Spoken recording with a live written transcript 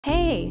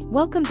Hey,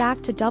 welcome back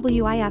to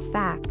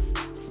Wiffacts.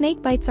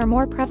 Snakebites are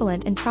more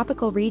prevalent in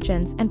tropical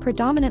regions and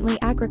predominantly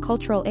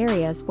agricultural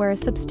areas where a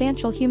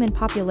substantial human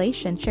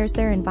population shares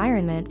their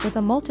environment with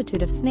a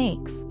multitude of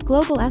snakes.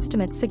 Global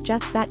estimates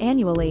suggest that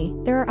annually,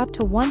 there are up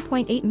to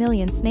 1.8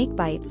 million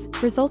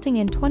snakebites, resulting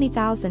in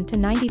 20,000 to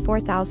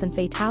 94,000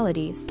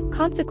 fatalities.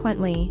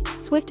 Consequently,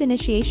 swift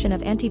initiation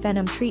of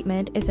antivenom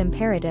treatment is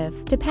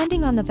imperative.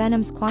 Depending on the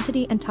venom's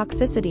quantity and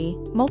toxicity,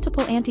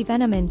 multiple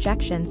antivenom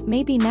injections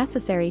may be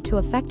necessary to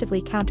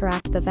effectively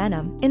counteract the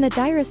venom. In the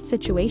direst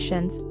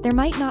situations, there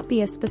might not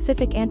be a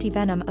specific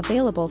antivenom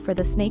available for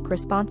the snake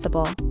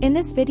responsible. In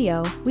this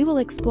video, we will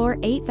explore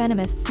 8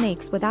 venomous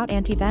snakes without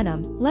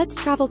antivenom. Let's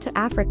travel to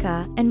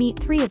Africa and meet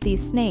 3 of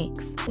these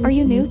snakes. Are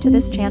you new to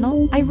this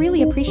channel? I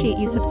really appreciate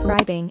you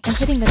subscribing and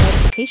hitting the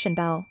notification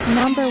bell.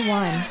 Number 1.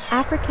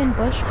 African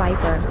Bush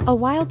Viper. A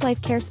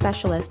wildlife care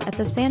specialist at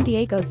the San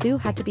Diego Zoo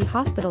had to be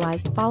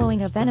hospitalized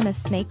following a venomous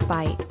snake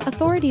bite.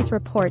 Authorities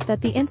report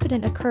that the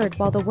incident occurred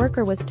while the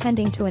worker was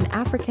tending to an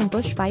African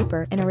bush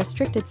viper in a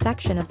restricted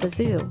section of the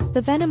zoo.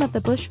 The venom of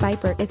the bush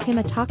viper is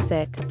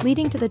hemotoxic,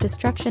 leading to the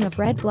destruction of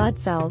red blood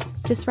cells,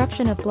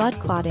 disruption of blood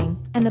clotting,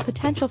 and the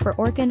potential for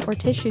organ or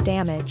tissue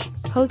damage,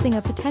 posing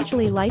a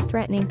potentially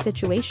life-threatening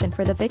situation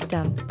for the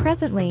victim.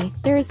 Presently,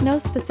 there is no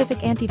specific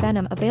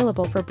antivenom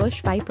available for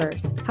bush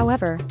vipers.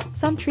 However,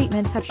 some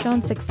treatments have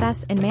shown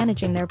success in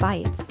managing their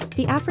bites.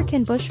 The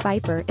African bush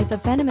viper is a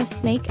venomous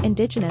snake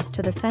indigenous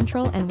to the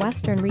central and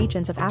western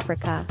regions of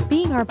Africa.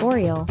 Being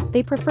arboreal,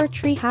 they prefer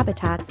tree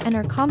habitats and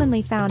are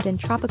commonly found in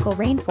tropical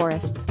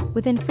rainforests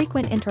with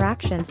infrequent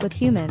interactions with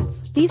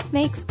humans. These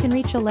snakes can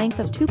reach a length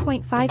of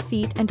 2.5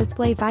 feet and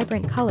display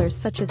vibrant colors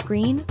such as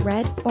green,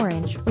 red,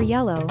 orange, or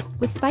yellow,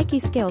 with spiky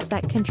scales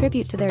that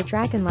contribute to their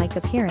dragon-like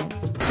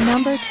appearance.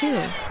 Number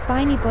 2.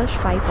 Spiny Bush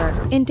Viper.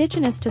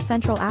 Indigenous to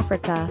Central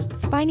Africa,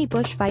 spiny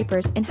bush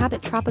vipers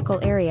inhabit tropical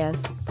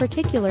areas,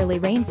 particularly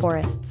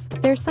rainforests.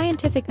 Their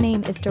scientific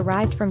name is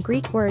derived from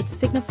Greek words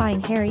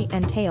signifying hairy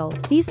and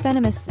tailed. These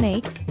venomous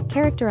snakes,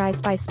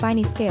 characterized by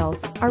spiny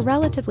scales, are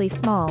relatively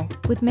small,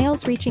 with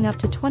males reaching up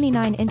to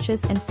 29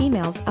 inches and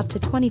females up to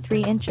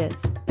 23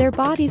 inches. Their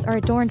bodies are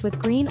adorned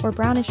with green or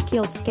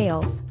brownish-keeled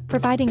scales,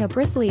 providing a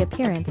bristly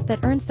appearance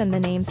that earns them the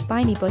name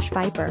spiny bush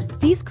viper.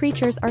 These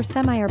creatures are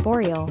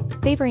semi-arboreal,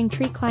 favoring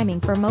tree climbing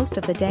for most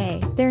of the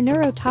day. Their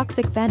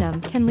neurotoxic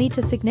venom can lead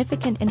to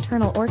significant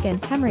internal organ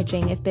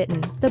hemorrhaging if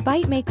bitten. The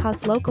bite may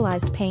cause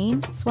localized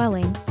pain,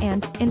 swelling,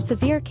 and, in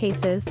severe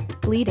cases,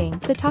 bleeding.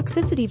 The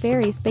toxicity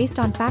varies based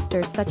on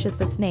factors such as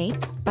the snake,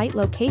 bite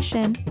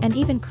location, and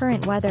even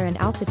current weather and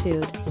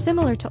altitude.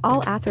 Similar to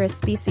all Atheris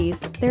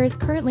species, there is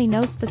currently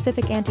no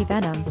specific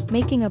antivenom,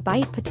 making a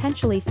bite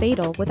potentially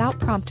fatal without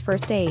prompt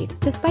first aid.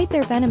 Despite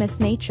their venomous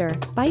nature,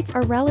 bites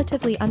are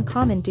relatively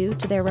uncommon due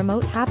to their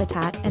remote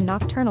habitat and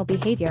nocturnal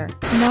behavior.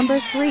 Number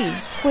 3.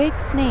 Twig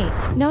Snake.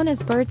 Known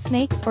as bird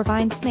snakes or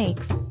vine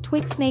snakes,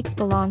 twig snakes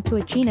belong to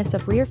a genus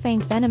of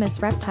rear-fanged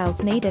venomous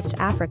reptiles native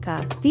to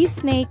Africa. These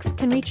snakes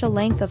can reach a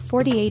length of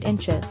 48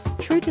 inches.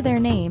 True to their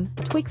name,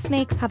 twig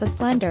snakes have a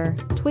slender,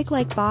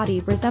 twig-like body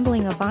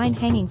resembling a vine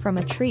hanging from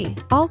a tree.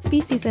 All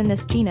species in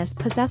this genus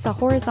possess a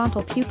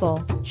horizontal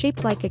pupil,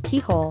 shaped like a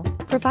keyhole,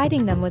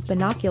 providing them with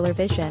binocular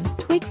vision.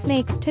 Twig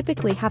snakes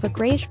typically have a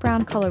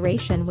grayish-brown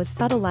coloration with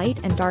subtle light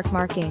and dark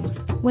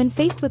markings. When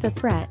faced with a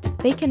threat,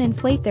 they can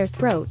inflate their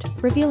throat,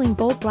 revealing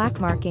bold black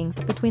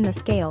markings between the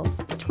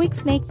scales. Twig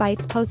snake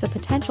bites pose a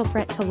potential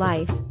threat to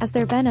life, as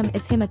their venom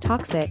is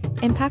hemotoxic,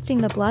 impacting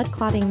the blood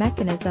clotting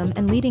mechanism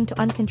and leading to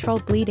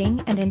uncontrolled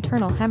bleeding and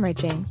internal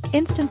hemorrhaging.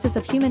 Instances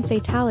of human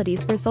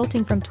fatalities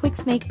resulting from twig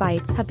snake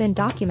bites have been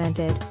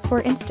documented.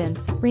 For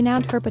instance,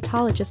 renowned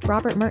herpetologist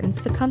Robert Mertens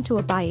succumbed to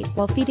a bite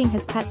while feeding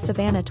his pet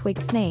savanna twig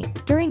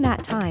snake. During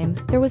that time,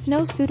 there was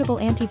no suitable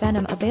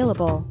antivenom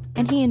available,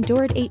 and he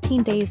endured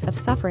 18 days of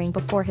suffering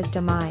before his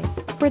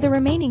demise. For the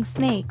remaining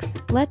snakes,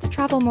 let's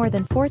travel more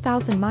than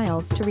 4,000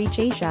 miles to reach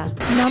Asia.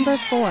 Number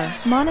 4.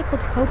 Monocled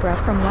Cobra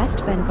from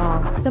West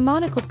Bengal. The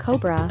Monocled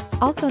Cobra,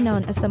 also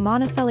known as the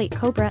monocellate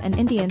cobra and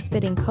Indian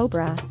spitting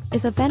cobra,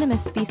 is a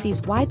venomous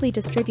species widely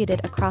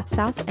distributed across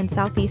South and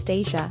Southeast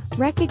Asia.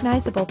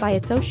 Recognizable by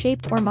its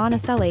O-shaped or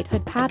monocellate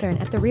hood pattern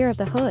at the rear of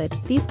the hood,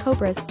 these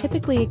cobras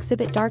typically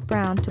exhibit dark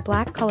brown to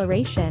black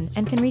coloration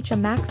and can reach a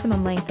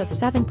maximum length of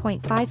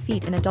 7.5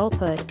 feet in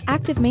adulthood.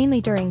 Active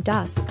mainly during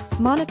dusk,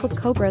 monocled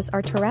cobras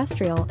are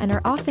terrestrial and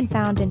are often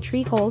found in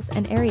tree holes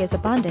and areas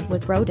abundant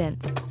with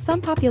rodents.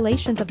 Some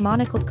populations of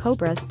monocled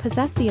cobras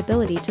possess the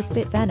ability to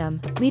spit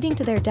venom, leading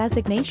to their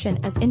designation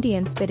as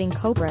Indian spitting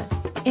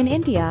cobras. In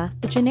India,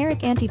 the generic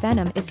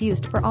antivenom is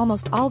used for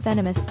almost all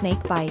venomous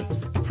snake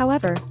bites.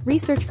 However,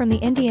 research from the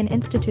Indian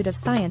Institute of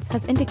Science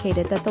has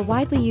indicated that the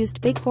widely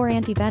used Big Four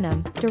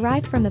antivenom,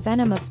 derived from the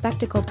venom of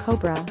spectacled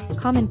cobra,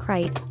 common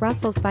crite,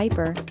 Russell's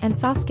viper, and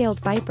saw-scaled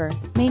viper,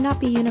 may not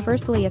be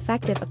universally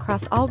effective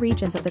across all regions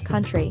regions of the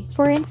country.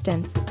 For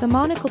instance, the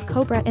Monocled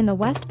Cobra in the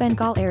West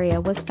Bengal area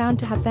was found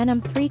to have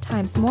venom 3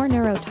 times more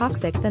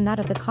neurotoxic than that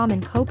of the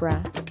common cobra,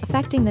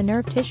 affecting the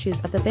nerve tissues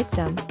of the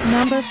victim.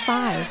 Number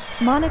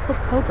 5.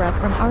 Monocled Cobra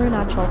from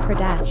Arunachal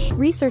Pradesh.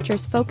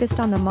 Researchers focused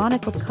on the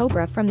Monocled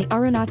Cobra from the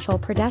Arunachal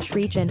Pradesh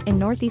region in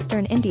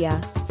northeastern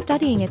India,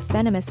 studying its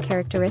venomous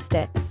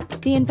characteristics.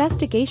 The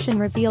investigation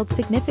revealed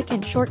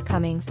significant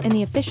shortcomings in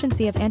the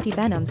efficiency of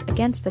antivenoms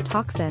against the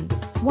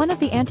toxins. One of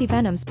the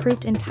antivenoms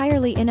proved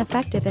entirely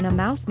ineffective in a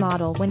mouse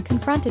model when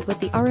confronted with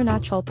the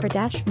Arunachal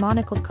Pradesh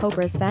Monocled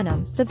Cobra's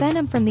venom. The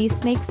venom from these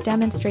snakes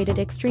demonstrated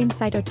extreme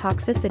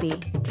cytotoxicity,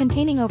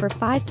 containing over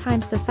 5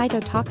 times the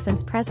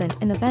cytotoxins present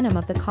in the venom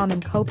of the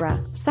common cobra.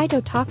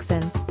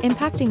 Cytotoxins,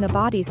 impacting the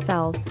body's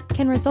cells,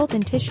 can result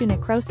in tissue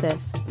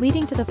necrosis,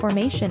 leading to the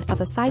formation of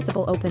a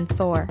sizable open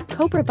sore.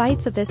 Cobra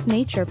bites of this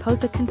nature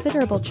pose a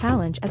considerable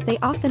challenge as they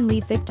often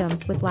leave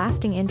victims with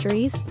lasting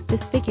injuries,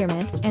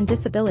 disfigurement, and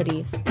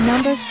disabilities.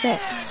 Number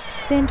 6.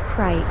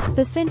 Syncrite.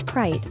 The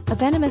Syncrite, a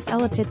venomous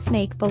elipid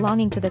snake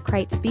belonging to the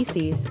Crite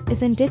species,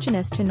 is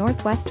indigenous to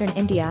northwestern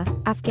India,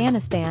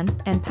 Afghanistan,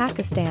 and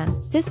Pakistan.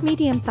 This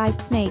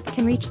medium-sized snake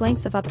can reach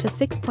lengths of up to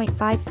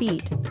 6.5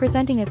 feet,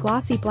 presenting a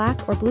glossy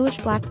black or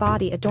bluish-black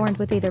body adorned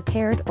with either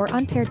paired or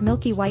unpaired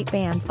milky white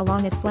bands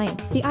along its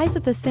length. The eyes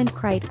of the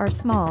Syncrite are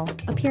small,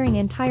 appearing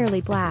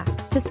entirely black.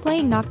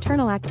 Displaying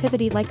nocturnal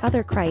activity like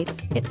other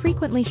crites, it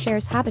frequently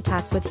shares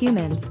habitats with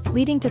humans,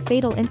 leading to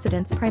fatal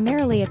incidents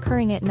primarily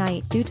occurring at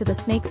night due to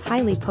the snake's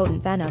highly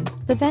potent venom.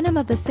 The venom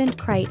of the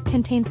Syncrite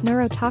contains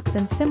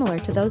neurotoxins similar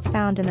to those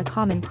found in the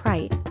common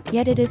crite,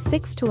 yet it is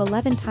 6 to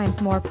 11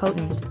 times more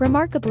potent.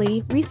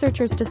 Remarkably,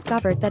 researchers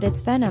discovered that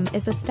its venom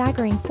is a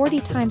staggering 40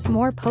 times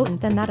more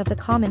potent than that of the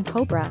common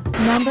cobra.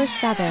 Number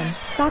 7.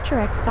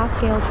 Sawchurex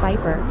saw-scaled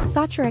viper.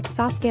 Sawchurex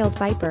saw-scaled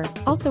viper,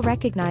 also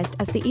recognized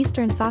as the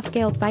eastern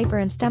saw-scaled viper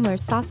and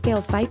Stemler's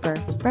saw-scaled viper,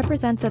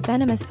 represents a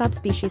venomous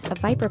subspecies of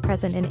viper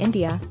present in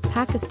India,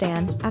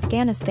 Pakistan,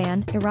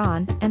 Afghanistan,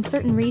 Iran, and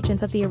certain regions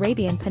of the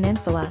Arabian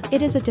Peninsula.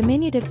 It is a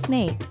diminutive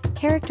snake,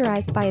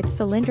 characterized by its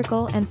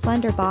cylindrical and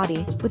slender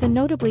body, with a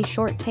notably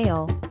short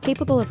tail,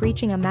 capable of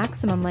reaching a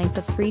maximum length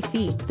of 3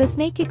 feet. The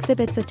snake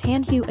exhibits a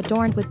tan hue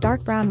adorned with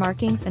dark brown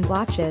markings and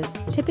blotches,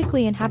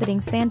 typically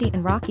inhabiting sandy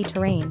and rocky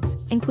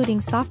terrains,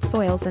 including soft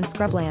soils and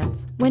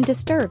scrublands. When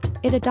disturbed,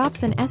 it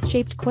adopts an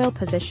S-shaped coil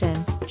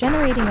position,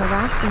 generating a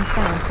rasping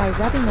sound by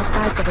rubbing the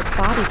sides of its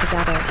body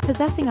together.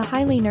 Possessing a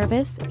highly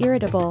nervous,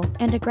 irritable,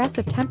 and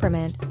aggressive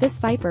temperament, this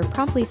viper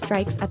promptly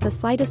strikes at the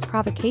slightest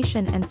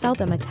provocation and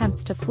seldom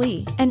attempts to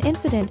flee. An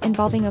incident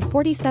involving a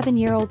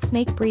 47-year-old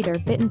snake breeder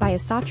bitten by a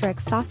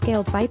Sawchurex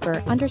saw-scaled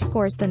viper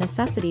underscores the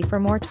necessity for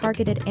more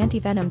targeted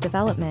antivenom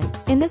development.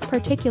 In this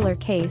particular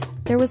case,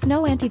 there was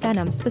no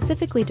antivenom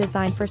specifically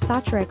designed for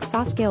Sawchurex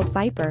saw-scaled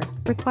viper,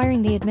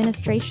 requiring the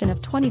administration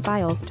of 20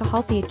 vials to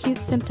halt the acute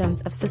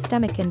symptoms of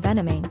systemic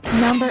envenoming.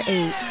 Number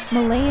 8.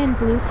 Malayan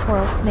blue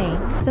coral snake.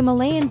 The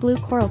Malayan blue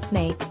coral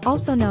snake,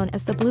 also known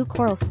as the blue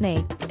coral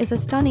snake, is a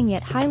stunning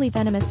yet highly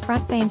venomous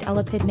front-fanged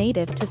elipid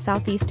native to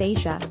Southeast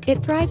Asia.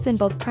 It thrives in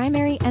both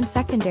primary and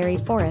secondary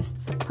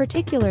forests,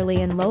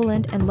 particularly in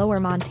lowland and lower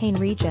montane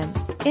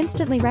regions.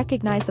 Instantly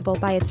recognizable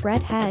by its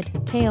red head,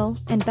 tail,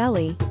 and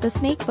belly, the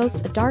snake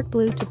boasts a dark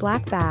blue to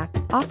black back,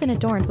 often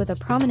adorned with a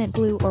prominent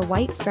blue or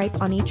white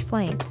stripe on each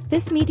flank.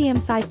 This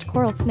medium-sized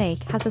coral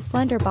snake has a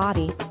slender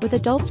body, with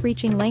adults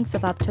reaching lengths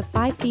of up to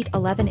 5 feet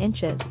 11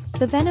 inches.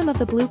 The venom of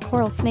the blue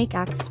coral snake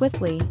acts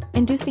swiftly,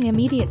 inducing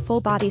immediate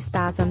full-body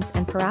spasms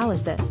and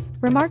paralysis.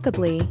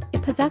 Remarkably,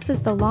 it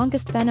possesses the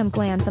longest venom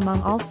glands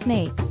among all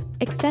snakes,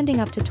 extending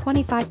up to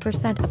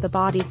 25% of the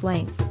body's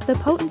length. The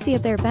potency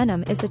of their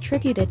venom is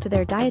attributed to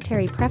their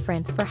dietary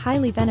preference for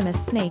highly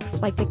venomous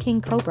snakes like the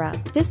king cobra.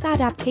 This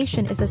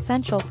adaptation is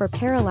essential for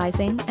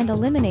paralyzing and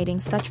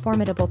eliminating such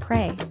formidable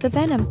prey. The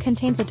venom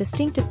contains a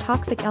distinctive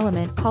toxic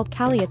element called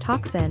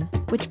caliotoxin,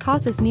 which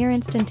causes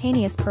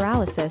near-instantaneous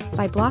paralysis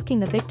by blocking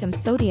the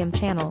victim's sodium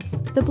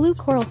channels. The blue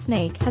coral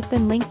snake has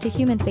been linked to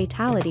human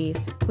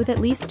fatalities, with at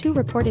least 2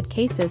 reported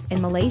cases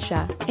in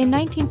Malaysia. In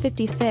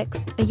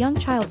 1956, a young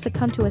child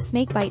succumbed to a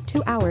snakebite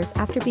 2 hours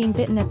after being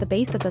bitten at the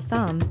base of the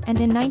thumb, and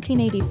in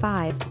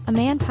 1985, a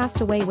man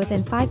passed away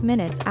within 5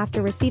 minutes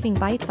after receiving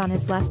bites on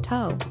his left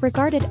toe.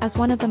 Regarded as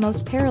one of the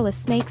most perilous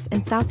snakes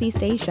in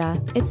Southeast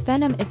Asia, its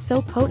venom is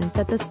so potent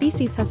that the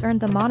species has earned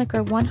the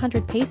moniker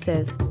 100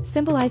 paces,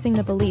 symbolizing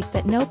the belief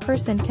that no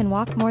person can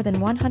walk more than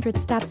 100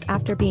 steps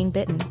after being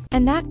bitten.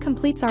 And that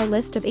completes our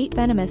list of 8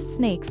 venomous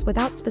snakes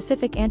without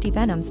specific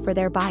antivenoms for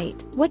their bite.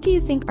 What do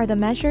you think are the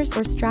measures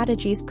or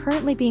strategies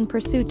currently being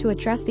pursued to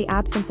address the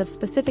absence of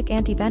specific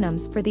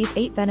antivenoms for these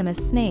 8 venomous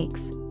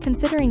snakes,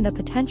 considering the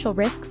potential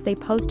risks they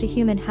pose to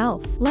human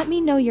health? Let me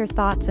know your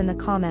thoughts in the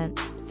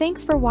comments.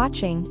 Thanks for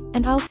watching,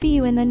 and I'll see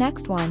you in the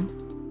next one.